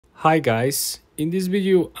Hi guys, in this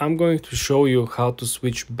video I'm going to show you how to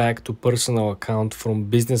switch back to personal account from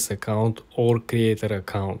business account or creator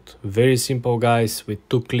account. Very simple guys, with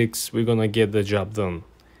 2 clicks we're gonna get the job done.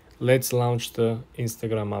 Let's launch the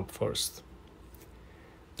Instagram app first.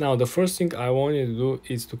 Now the first thing I want you to do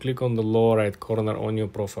is to click on the lower right corner on your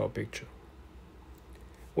profile picture.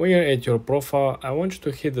 When you're at your profile, I want you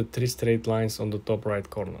to hit the 3 straight lines on the top right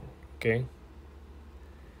corner, okay?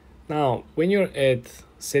 Now, when you're at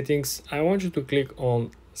settings, I want you to click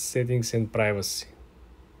on settings and privacy.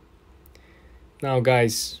 Now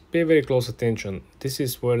guys, pay very close attention. This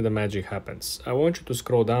is where the magic happens. I want you to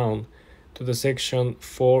scroll down to the section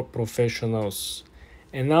for professionals.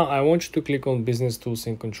 And now I want you to click on business tools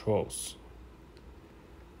and controls.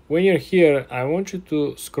 When you're here, I want you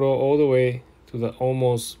to scroll all the way to the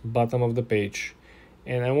almost bottom of the page.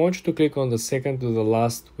 And I want you to click on the second to the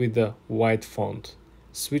last with the white font.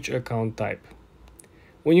 Switch account type.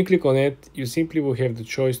 When you click on it, you simply will have the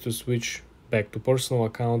choice to switch back to personal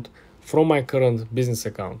account from my current business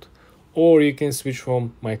account, or you can switch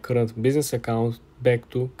from my current business account back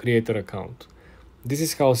to creator account. This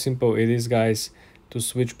is how simple it is, guys, to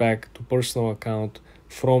switch back to personal account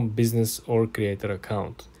from business or creator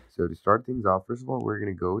account. So to start things off, first of all, we're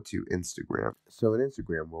going to go to Instagram. So in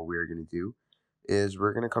Instagram, what we're going to do is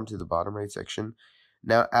we're going to come to the bottom right section.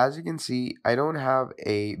 Now, as you can see, I don't have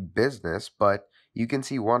a business, but you can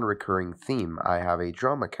see one recurring theme. I have a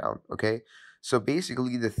drum account, okay? So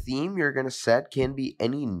basically, the theme you're going to set can be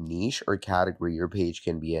any niche or category your page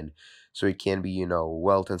can be in. So it can be,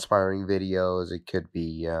 wealth-inspiring videos. It could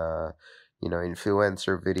be,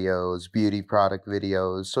 influencer videos, beauty product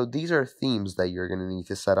videos. So these are themes that you're going to need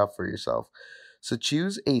to set up for yourself. So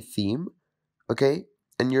choose a theme, okay?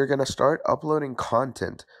 And you're going to start uploading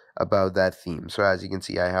content about that theme. So as you can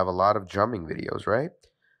see, I have a lot of drumming videos, right?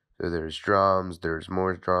 So there's drums, there's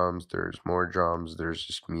more drums, there's more drums, there's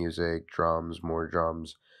just music, drums, more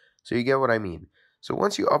drums. So you get what I mean. So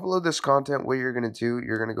once you upload this content, what you're going to do,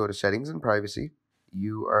 you're going to go to settings and privacy.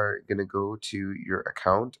 You are going to go to your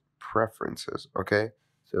account preferences, okay?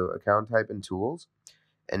 So account type and tools.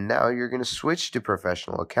 And now you're going to switch to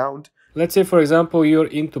professional account. Let's say, for example, you're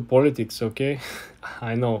into politics, okay?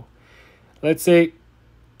 I know. Let's say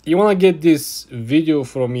you want to get this video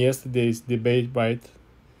from yesterday's debate, right?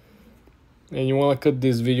 And you want to cut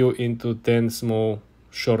this video into 10 small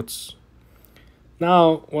shorts.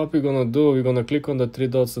 Now, what we're going to do, we're going to click on the 3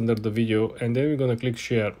 dots under the video, and then we're going to click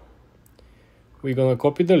share. We're going to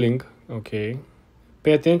copy the link, okay?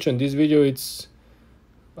 Pay attention, this video it's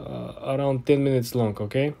around 10 minutes long,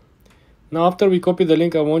 okay? Now, after we copy the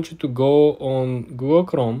link, I want you to go on Google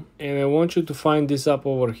Chrome, and I want you to find this app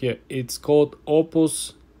over here. It's called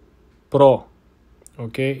Opus Pro,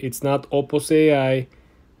 okay? It's not Opus AI.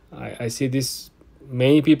 I see this,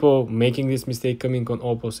 many people making this mistake coming on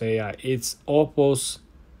Opus AI. It's Opus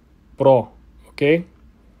Pro, okay?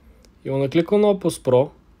 You want to click on Opus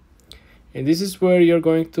Pro, and this is where you're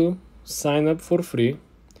going to sign up for free,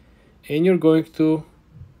 and you're going to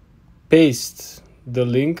paste the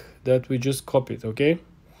link that we just copied, okay?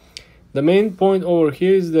 The main point over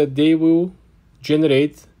here is that they will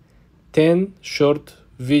generate 10 short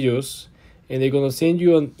videos, and they're gonna send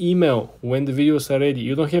you an email when the videos are ready.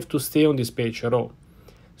 You don't have to stay on this page at all.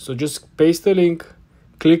 So just paste the link,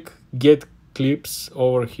 click get clips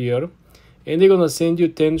over here, and they're gonna send you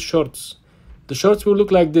 10 shorts. The shorts will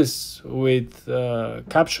look like this with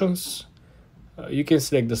captions. You can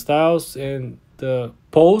select the styles, and the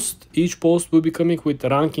post, each post will be coming with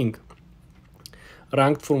ranking,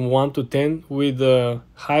 ranked from 1 to 10 with the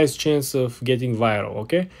highest chance of getting viral,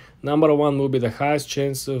 okay? Number 1 will be the highest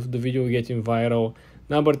chance of the video getting viral.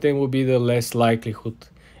 Number 10 will be the less likelihood.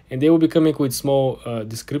 And they will be coming with small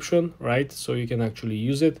description, right? So you can actually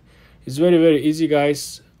use it. It's very, very easy,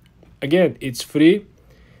 guys. Again, it's free.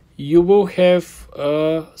 You will have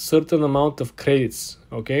a certain amount of credits,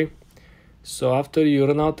 okay? So after you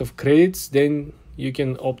run out of credits, then you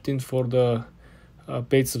can opt in for the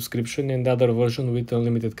paid subscription and the other version with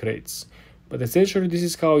unlimited credits. But essentially, this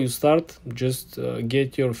is how you start. Just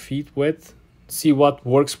get your feet wet, see what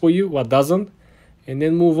works for you, what doesn't, and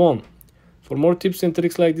then move on. For more tips and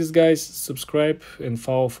tricks like this, guys, subscribe and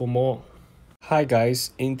follow for more. Hi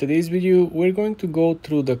guys, in today's video, we're going to go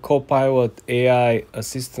through the Copilot AI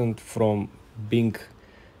assistant from Bing.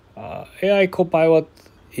 AI Copilot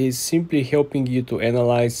is simply helping you to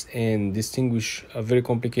analyze and distinguish a very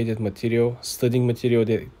complicated material, studying material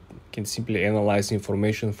that can simply analyze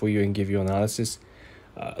information for you and give you analysis.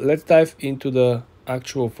 Let's dive into the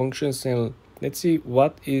actual functions and let's see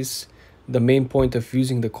what is the main point of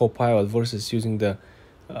using the Copilot versus using the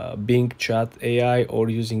Bing Chat AI or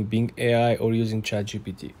using Bing AI or using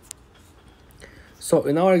ChatGPT. So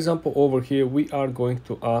in our example over here, we are going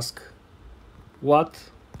to ask what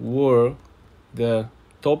were the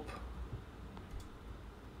top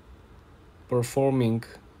performing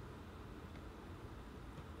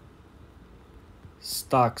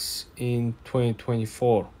stocks in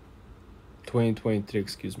 2023,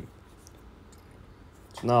 excuse me.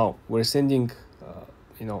 Now we're sending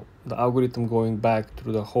the algorithm going back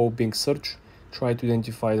through the whole Bing search, try to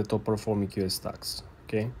identify the top performing US stocks.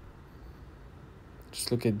 Okay,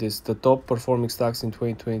 just look at this. The top performing stocks in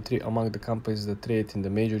 2023 among the companies that trade in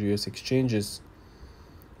the major US exchanges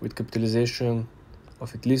with capitalization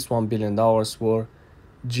of at least $1 billion were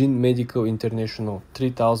Gene Medical International,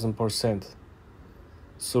 3000%.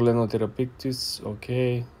 Soleno Therapeutics,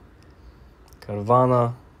 okay.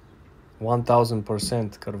 Carvana,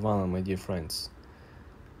 1000%. Carvana, my dear friends.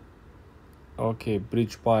 Okay,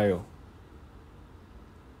 Bridge Bio.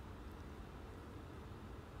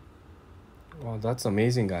 Wow, that's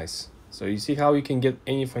amazing, guys. So you see how you can get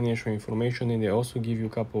any financial information, and they also give you a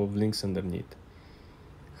couple of links underneath.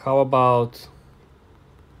 How about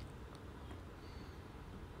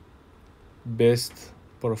best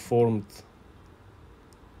performed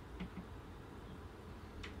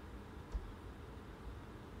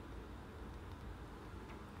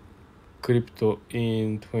crypto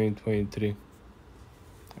in 2023?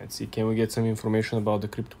 Let's see, can we get some information about the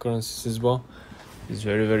cryptocurrencies as well? It's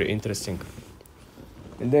very, very interesting.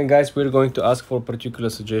 And then, guys, we're going to ask for particular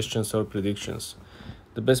suggestions or predictions.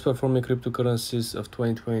 The best performing cryptocurrencies of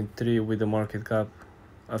 2023 with a market cap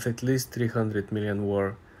of at least 300 million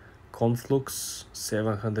were Conflux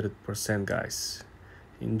 700%, guys.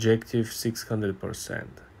 Injective 600%.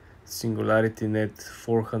 Singularity Net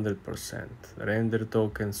 400%. Render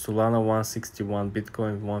token Solana 161,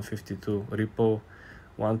 Bitcoin 152, Ripple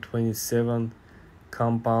 127,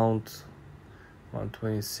 Compound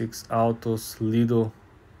 126, Autos, Lido.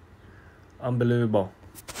 Unbelievable.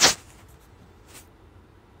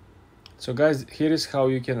 So guys, here is how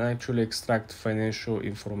you can actually extract financial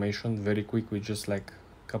information very quick with just like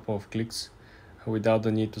a couple of clicks without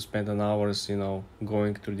the need to spend an hours,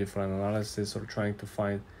 going through different analysis or trying to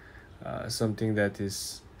find something that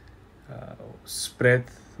is spread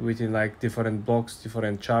within like different blocks,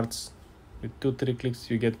 different charts. With 2-3 clicks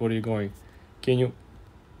you get where you're going.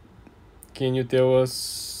 Can you tell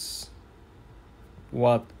us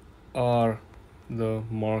what are the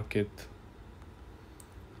market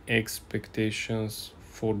expectations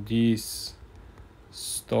for these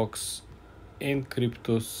stocks and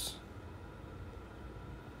cryptos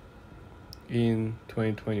in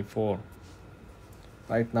 2024?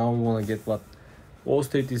 Right now we want to get what Wall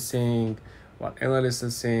Street is saying, what analysts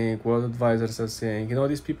are saying, what advisors are saying.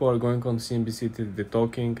 These people are going on CNBC till they're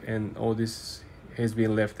talking, and all this has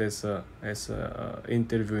been left as a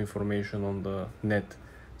interview information on the net.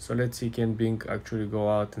 So let's see, can Bing actually go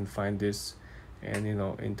out and find this and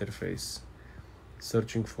interface,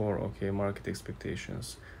 searching for market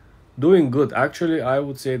expectations. Doing good. Actually, I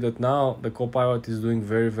would say that now the Copilot is doing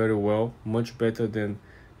very, very well, much better than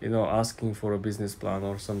asking for a business plan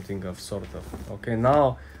or something of sort of. Okay,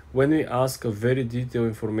 now when we ask a very detailed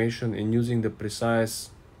information and using the precise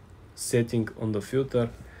setting on the filter,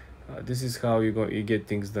 this is how you get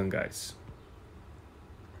things done, guys.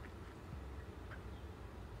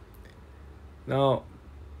 Now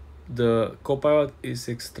the Copilot is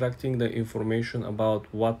extracting the information about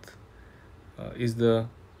what is the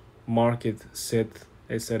market set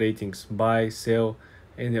as a ratings, buy, sell,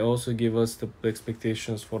 and they also give us the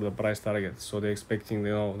expectations for the price target. So they're expecting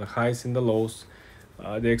the highs and the lows.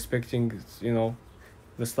 They're expecting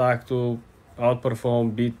the stock to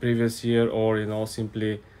outperform, beat previous year, or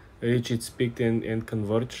simply reach its peak and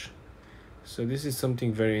converge. So this is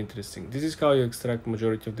something very interesting. This is how you extract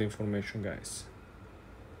majority of the information, guys.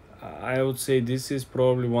 I would say this is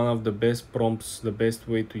probably one of the best prompts, the best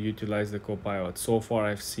way to utilize the Copilot so far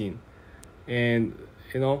I've seen. And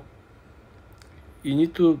you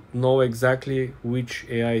need to know exactly which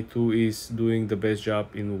AI tool is doing the best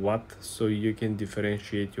job in what, so you can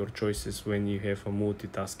differentiate your choices when you have a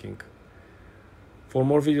multitasking. For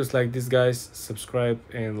more videos like this, guys, subscribe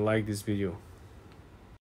and like this video.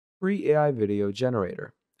 Free AI video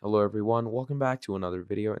generator. Hello everyone, welcome back to another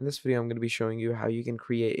video. In this video, I'm going to be showing you how you can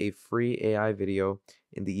create a free AI video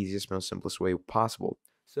in the easiest, most simplest way possible.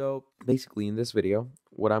 So basically in this video,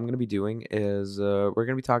 what I'm going to be doing is we're going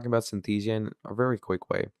to be talking about Synthesia in a very quick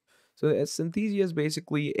way. So Synthesia is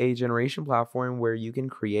basically a generation platform where you can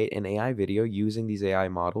create an AI video using these AI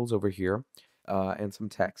models over here and some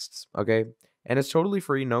texts, okay? And it's totally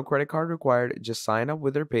free, no credit card required. Just sign up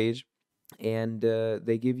with their page, and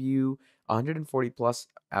they give you 140 plus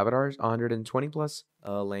avatars, 120 plus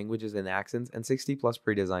languages and accents, and 60 plus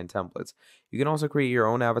pre-designed templates. You can also create your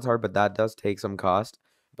own avatar, but that does take some cost.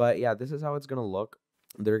 But yeah, this is how it's going to look.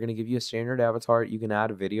 They're going to give you a standard avatar. You can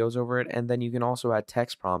add videos over it, and then you can also add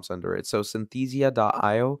text prompts under it. So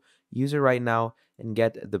synthesia.io, use it right now and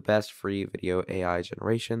get the best free video AI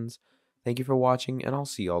generations. Thank you for watching, and I'll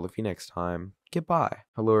see all of you next time. Goodbye.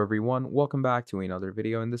 Hello everyone, welcome back to another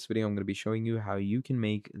video. In this video, I'm going to be showing you how you can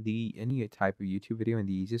make any type of YouTube video in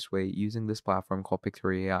the easiest way using this platform called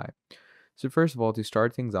Pictory AI. So first of all, to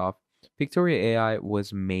start things off, Pictory AI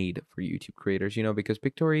was made for YouTube creators, because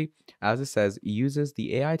Pictory, as it says, uses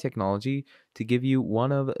the AI technology to give you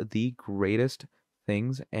one of the greatest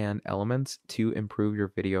things and elements to improve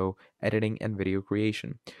your video editing and video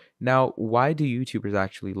creation. Now, why do YouTubers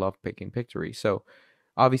actually love picking Pictory? So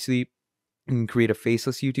obviously, you can create a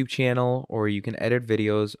faceless YouTube channel, or you can edit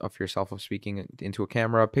videos of yourself of speaking into a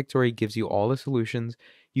camera. Pictory gives you all the solutions.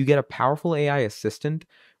 You get a powerful AI assistant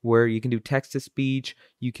where you can do text to speech,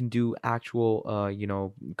 you can do actual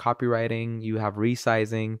copywriting, you have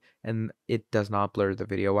resizing, and it does not blur the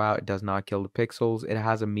video out, it does not kill the pixels. It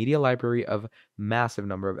has a media library of massive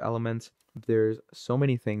number of elements. There's so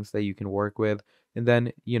many things that you can work with. And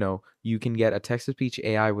then, you can get a text to speech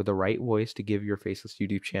AI with the right voice to give your faceless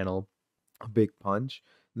YouTube channel a big punch.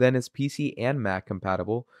 Then it's PC and Mac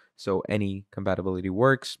compatible, so any compatibility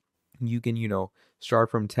works. You can,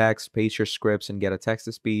 start from text, paste your scripts, and get a text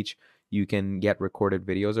to speech. You can get recorded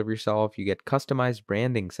videos of yourself. You get customized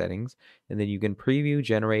branding settings, and then you can preview,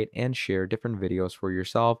 generate, and share different videos for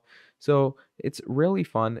yourself. So it's really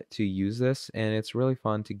fun to use this, and it's really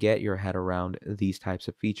fun to get your head around these types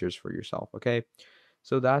of features for yourself. Okay,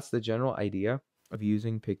 so that's the general idea of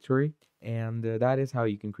using Pictory, and that is how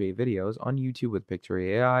you can create videos on YouTube with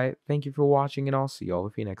Pictory AI. Thank you for watching, and I'll see all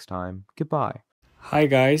of you next time. Goodbye. Hi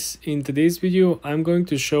guys, in today's video I'm going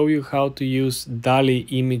to show you how to use Dalio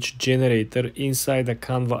image generator inside the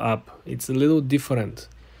Canva app. It's a little different.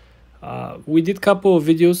 We did couple of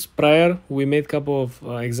videos prior, we made couple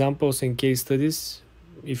of examples and case studies.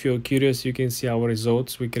 If you're curious, you can see our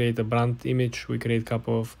results. We create a brand image, we create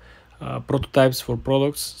couple of prototypes for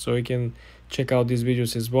products, so you can check out these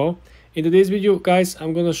videos as well. In today's video, guys,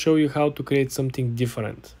 I'm gonna show you how to create something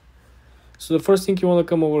different. So the first thing, you want to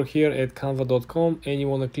come over here at canva.com and you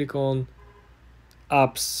want to click on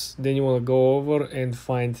apps. Then you want to go over and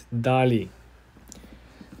find Dalio.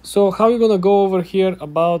 So how you're going to go over here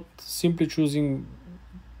about simply choosing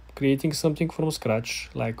creating something from scratch,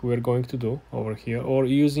 like we're going to do over here, or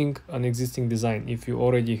using an existing design. If you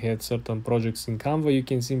already had certain projects in Canva, you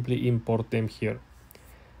can simply import them here.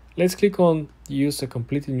 Let's click on use a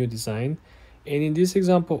completely new design. And in this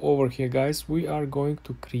example over here, guys, we are going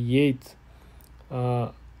to create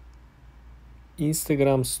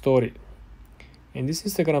Instagram story, and this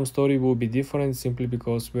Instagram story will be different simply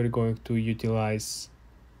because we're going to utilize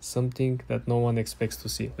something that no one expects to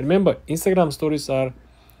see. Remember, Instagram stories are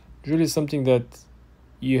usually something that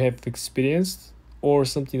you have experienced or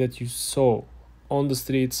something that you saw on the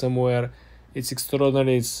street somewhere. It's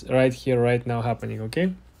extraordinary, it's right here right now happening.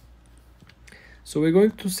 Okay, so we're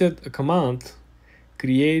going to set a command,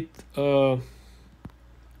 create a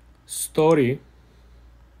story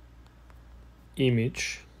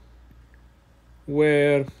image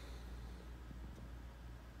where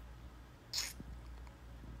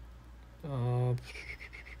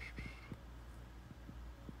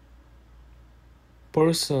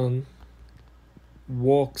person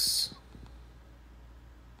walks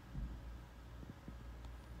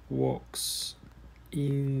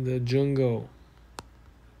in the jungle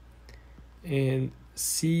and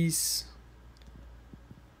sees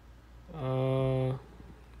a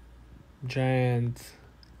giant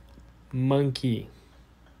monkey.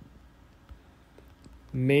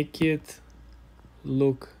 Make it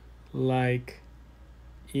look like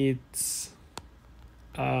it's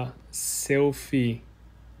a selfie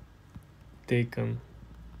taken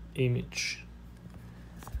image.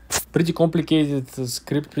 Pretty complicated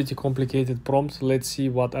script, pretty complicated prompt. Let's see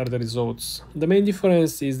what are the results. The main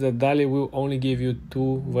difference is that Dalio will only give you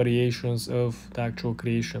 2 variations of the actual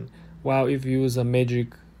creation, while if you use a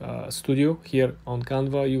Magic Studio here on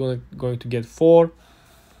Canva, you're going to get 4.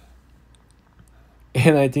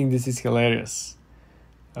 And I think this is hilarious.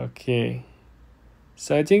 Okay,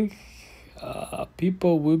 so I think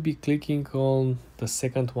people will be clicking on the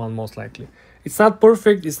second one most likely. It's not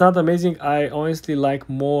perfect, it's not amazing. I honestly like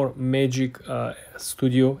more Magic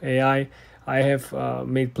Studio AI. I have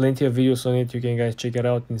made plenty of videos on it. You can guys check it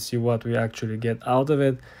out and see what we actually get out of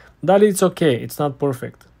it. Dali, it's okay, it's not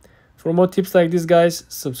perfect. For more tips like this, guys,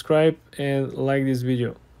 subscribe and like this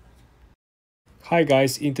video. Hi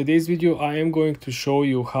guys, in today's video I am going to show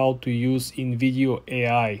you how to use Invideo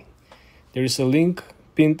AI. There is a link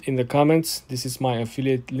pinned in the comments. This is my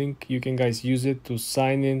affiliate link. You can guys use it to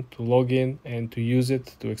sign in, to log in, and to use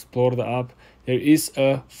it to explore the app. There is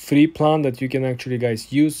a free plan that you can actually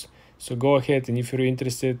guys use. So go ahead, and if you're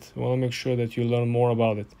interested, you want to make sure that you learn more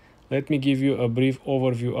about it. Let me give you a brief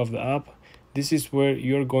overview of the app. This is where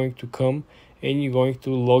you're going to come and you're going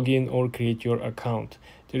to log in or create your account.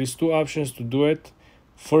 There is two options to do it.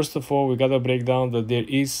 First of all, we gotta break down that there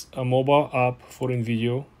is a mobile app for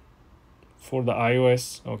Invideo for the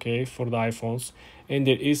iOS, okay, for the iPhones, and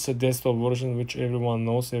there is a desktop version which everyone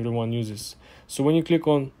knows, everyone uses. So when you click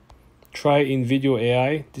on try Invideo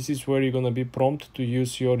AI, this is where you're gonna be prompted to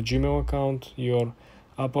use your Gmail account, your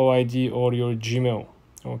Apple ID, or your Gmail.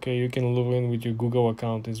 Okay, you can log in with your Google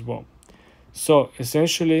account as well. So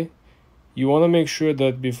essentially, you want to make sure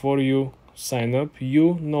that before you sign up,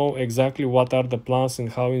 you know exactly what are the plans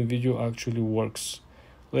and how Invideo actually works.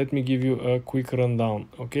 Let me give you a quick rundown.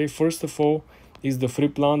 Okay, first of all is the free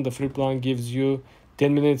plan. The free plan gives you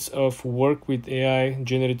 10 minutes of work with AI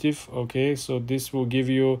generative. Okay, so this will give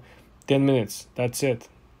you 10 minutes. That's it.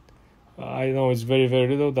 I know it's very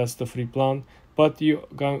little. That's the free plan, but you're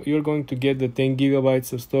going to get the 10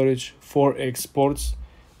 gigabytes of storage for exports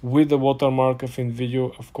with the watermark of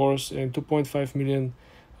Invideo, of course, and 2.5 million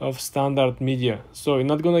of standard media. So you're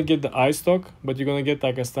not gonna get the iStock, but you're gonna get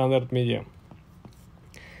like a standard media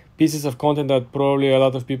pieces of content that probably a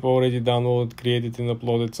lot of people already downloaded, created, and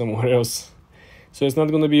uploaded somewhere else. So it's not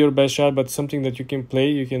going to be your best shot, but something that you can play,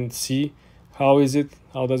 you can see how is it,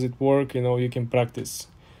 how does it work, you can practice.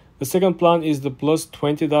 The second plan is the plus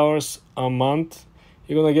 $20 a month.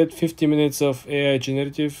 You're going to get 50 minutes of AI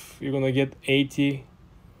generative. You're going to get 80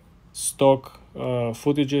 stock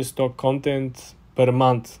footages, stock content per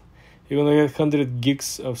month. You're going to get 100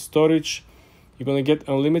 gigs of storage. You're going to get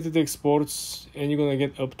unlimited exports, and you're going to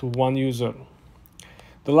get up to one user.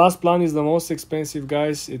 The last plan is the most expensive,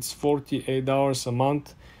 guys. It's $48 a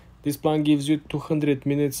month. This plan gives you 200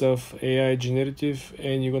 minutes of AI generative,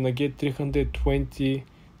 and you're going to get 320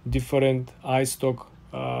 different iStock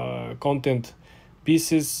content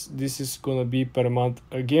pieces. This is going to be per month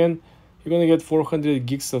again. You're going to get 400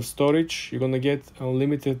 gigs of storage. You're going to get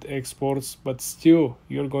unlimited exports, but still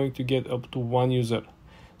you're going to get up to one user.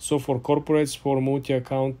 So for corporates, for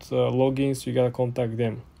multi-account logins, you gotta contact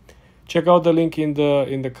them. Check out the link in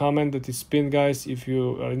the comment that is pinned, guys, if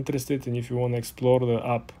you are interested and if you want to explore the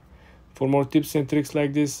app. For more tips and tricks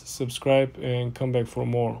like this, subscribe and come back for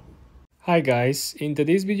more. Hi guys, in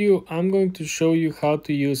today's video I'm going to show you how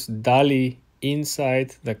to use Dali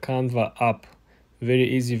inside the Canva app. Very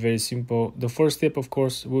easy, very simple. The first step, of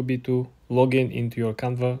course, will be to log in into your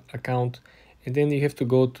Canva account, and then you have to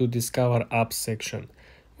go to Discover Apps section.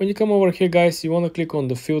 When you come over here, guys, you want to click on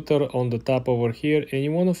the filter on the top over here, and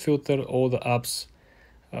you want to filter all the apps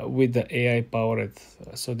with the AI powered.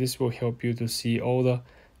 So this will help you to see all the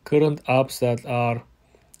current apps that are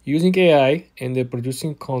using AI and they're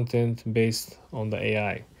producing content based on the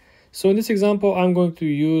AI. So in this example, I'm going to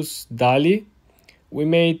use Dali. We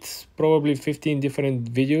made probably 15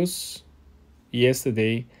 different videos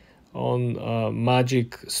yesterday on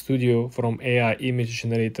Magic Studio from AI image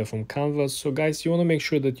generator from Canva. So guys, you want to make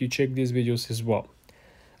sure that you check these videos as well.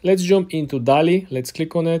 Let's jump into Dali. Let's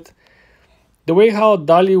click on it. The way how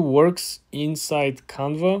Dali works inside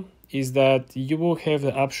Canva is that you will have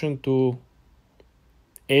the option to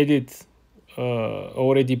edit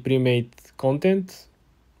already pre-made content,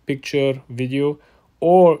 picture, video,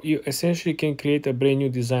 or you essentially can create a brand new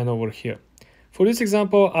design over here. For this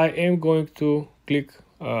example, I am going to click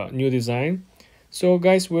new design. So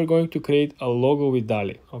guys, we're going to create a logo with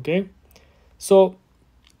Dali. Okay, so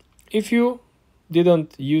if you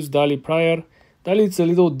didn't use Dali prior, Dali is a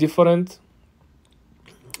little different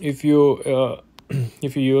if you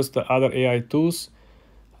if you use the other AI tools,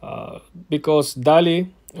 because Dali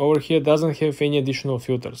over here doesn't have any additional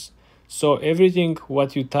filters. So everything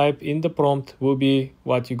what you type in the prompt will be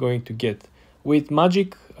what you're going to get. With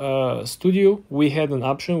Magic Studio, we had an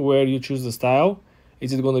option where you choose the style.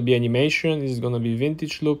 Is it going to be animation? Is it going to be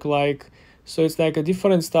vintage look like? So it's like a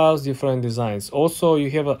different styles, different designs. Also, you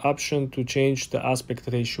have an option to change the aspect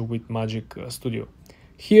ratio with Magic Studio.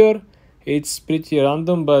 Here, it's pretty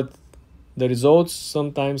random, but the results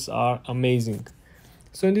sometimes are amazing.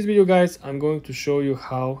 So in this video, guys, I'm going to show you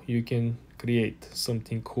how you can create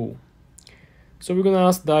something cool. So we're going to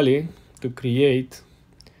ask Dali to create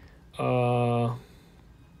an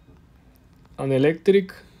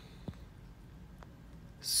electric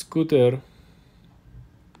scooter,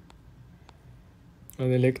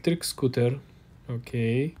 an electric scooter,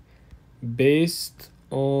 okay, based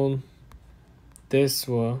on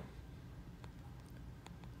Tesla's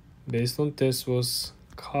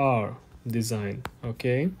car design,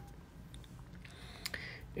 okay.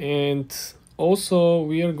 And also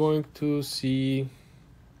we are going to see,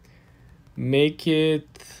 make it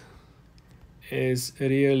as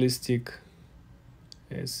realistic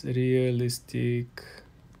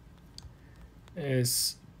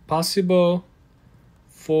as possible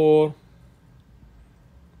for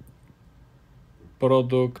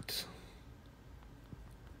product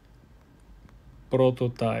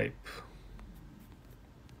prototype.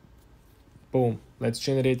 Boom, let's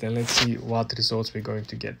generate and let's see what results we're going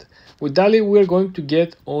to get. With Dalio, we're going to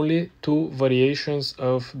get only 2 variations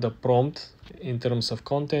of the prompt in terms of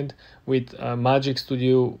content. With Magic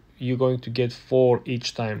Studio, you're going to get 4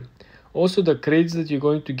 each time. Also, the credits that you're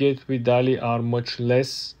going to get with Dalio are much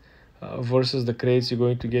less versus the credits you're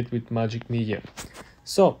going to get with Magic Media.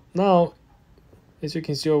 So now, as you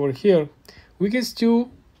can see over here, we can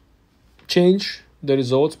still change the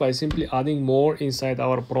results by simply adding more inside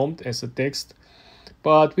our prompt as a text,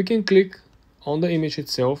 but we can click on the image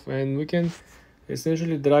itself and we can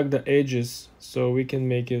essentially drag the edges so we can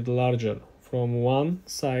make it larger from one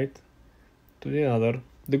side to the other.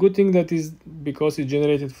 The good thing that is, because it's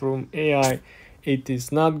generated from AI, it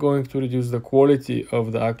is not going to reduce the quality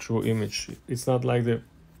of the actual image. It's not like the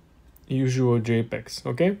usual JPEGs,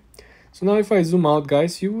 okay. So now if I zoom out,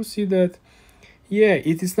 guys, you will see that yeah,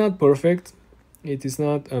 it is not perfect, it is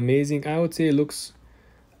not amazing. I would say it looks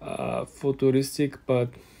futuristic, but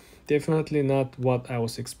definitely not what I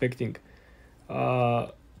was expecting. I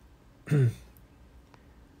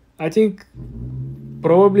think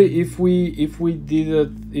probably if we did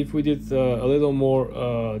a little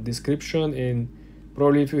more description, and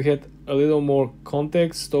probably if we had a little more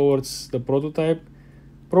context towards the prototype,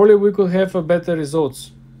 probably we could have a better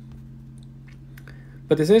results.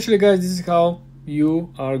 But essentially, guys, this is how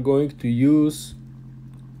you are going to use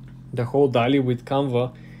the whole Dalio with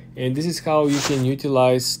Canva, and this is how you can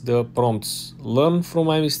utilize the prompts. Learn from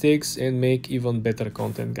my mistakes and make even better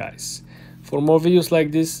content, guys. For more videos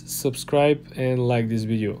like this, subscribe and like this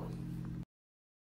video.